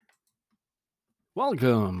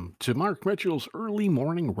Welcome to Mark Mitchell's Early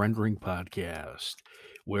Morning Rendering Podcast,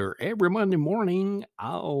 where every Monday morning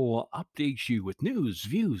I'll update you with news,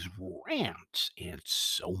 views, rants, and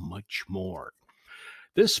so much more.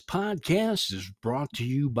 This podcast is brought to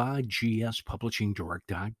you by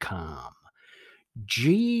gspublishingdirect.com.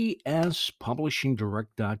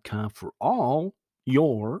 gspublishingdirect.com for all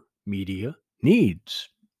your media needs.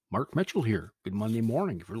 Mark Mitchell here. Good Monday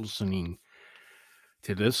morning. If you're listening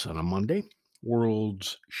to this on a Monday,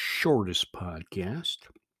 world's shortest podcast.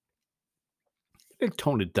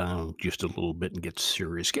 Tone it down just a little bit and get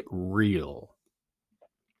serious, get real.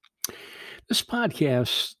 This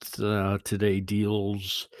podcast today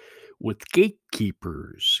deals with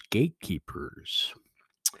gatekeepers. Gatekeepers.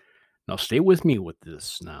 Now, stay with me with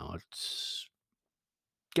this. Now, it's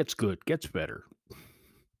gets good, gets better.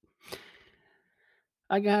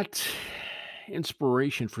 I got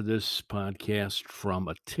inspiration for this podcast from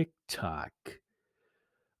a TikTok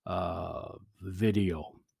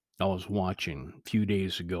video I was watching a few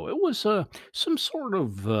days ago. It was some sort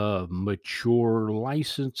of mature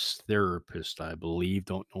licensed therapist, I believe.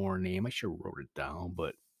 Don't know her name. I should have wrote it down,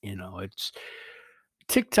 but it's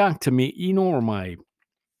TikTok to me. You know where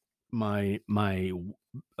my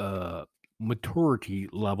uh, maturity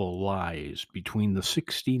level lies between the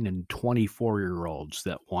 16 and 24-year olds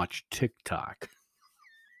that watch TikTok.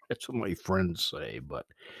 That's what my friends say, but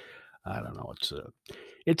I don't know.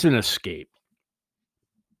 It's an escape.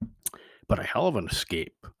 But a hell of an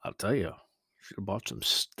escape, I'll tell you. Should have bought some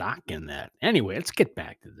stock in that. Anyway, let's get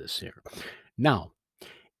back to this here. Now,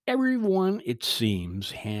 everyone, it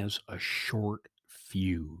seems, has a short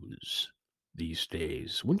fuse these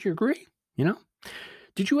days. Wouldn't you agree? You know?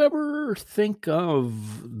 Did you ever think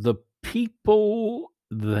of the people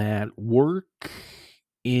that work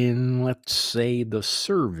in, let's say, the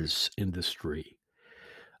service industry?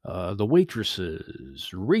 The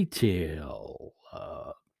waitresses, retail,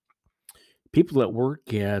 people that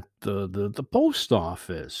work at the post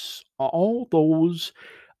office, all those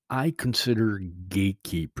I consider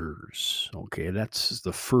gatekeepers. Okay, that's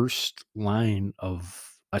the first line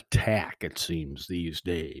of attack, it seems, these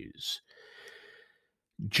days.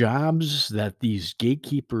 Jobs that these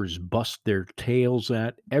gatekeepers bust their tails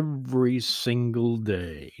at every single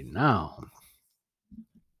day. Now,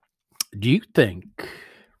 do you think,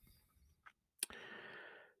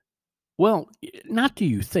 well, not do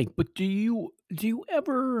you think, but do you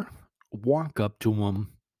ever walk up to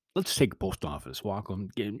them? Let's take a post office. Walk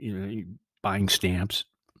them, buying stamps.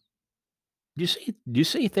 Do you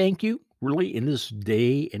say thank you? Really, in this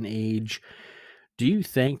day and age, do you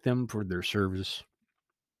thank them for their service?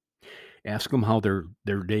 Ask them how their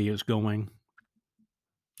day is going.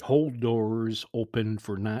 Hold doors open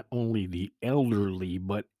for not only the elderly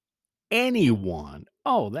but anyone.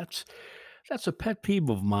 Oh, that's a pet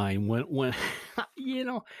peeve of mine. When you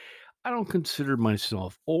know I don't consider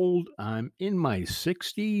myself old. I'm in my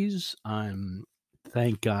 60s. I'm,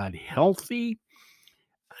 thank God, healthy.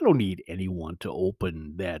 I don't need anyone to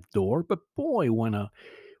open that door. But boy, when a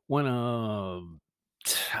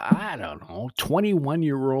I don't know,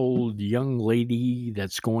 21-year-old young lady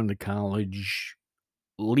that's going to college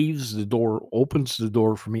leaves the door, opens the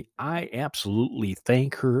door for me, I absolutely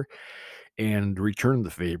thank her and return the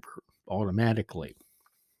favor automatically.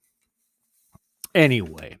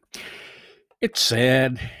 Anyway, it's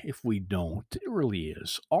sad if we don't. It really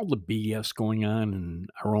is. All the BS going on in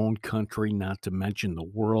our own country, not to mention the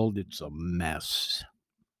world, it's a mess.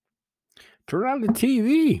 Turn on the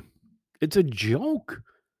TV. It's a joke.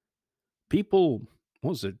 People,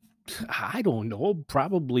 what was it? I don't know,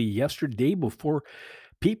 probably yesterday before,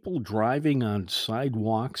 people driving on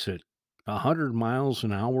sidewalks at 100 miles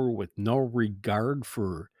an hour with no regard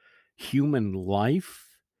for human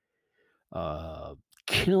life, uh,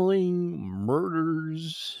 killing,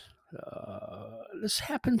 murders. This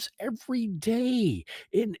happens every day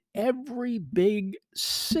in every big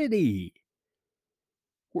city.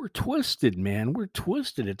 We're twisted, man. We're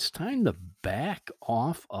twisted. It's time to back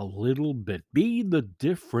off a little bit. Be the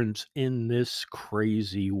difference in this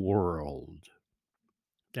crazy world.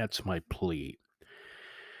 That's my plea.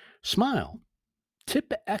 Smile.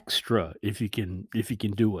 Tip extra if you can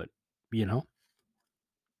do it, you know?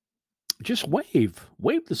 Just wave.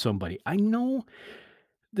 Wave to somebody. I know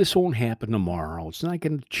this won't happen tomorrow. It's not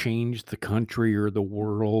going to change the country or the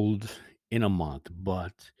world in a month,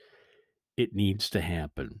 but it needs to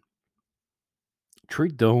happen.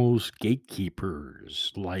 Treat those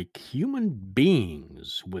gatekeepers like human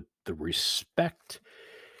beings with the respect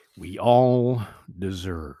we all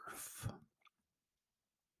deserve.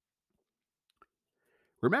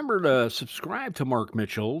 Remember to subscribe to Mark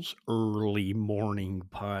Mitchell's Early Morning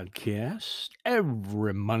Podcast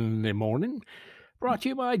every Monday morning, brought to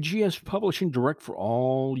you by GS Publishing Direct for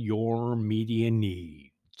all your media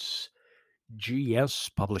needs. GS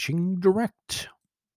Publishing Direct.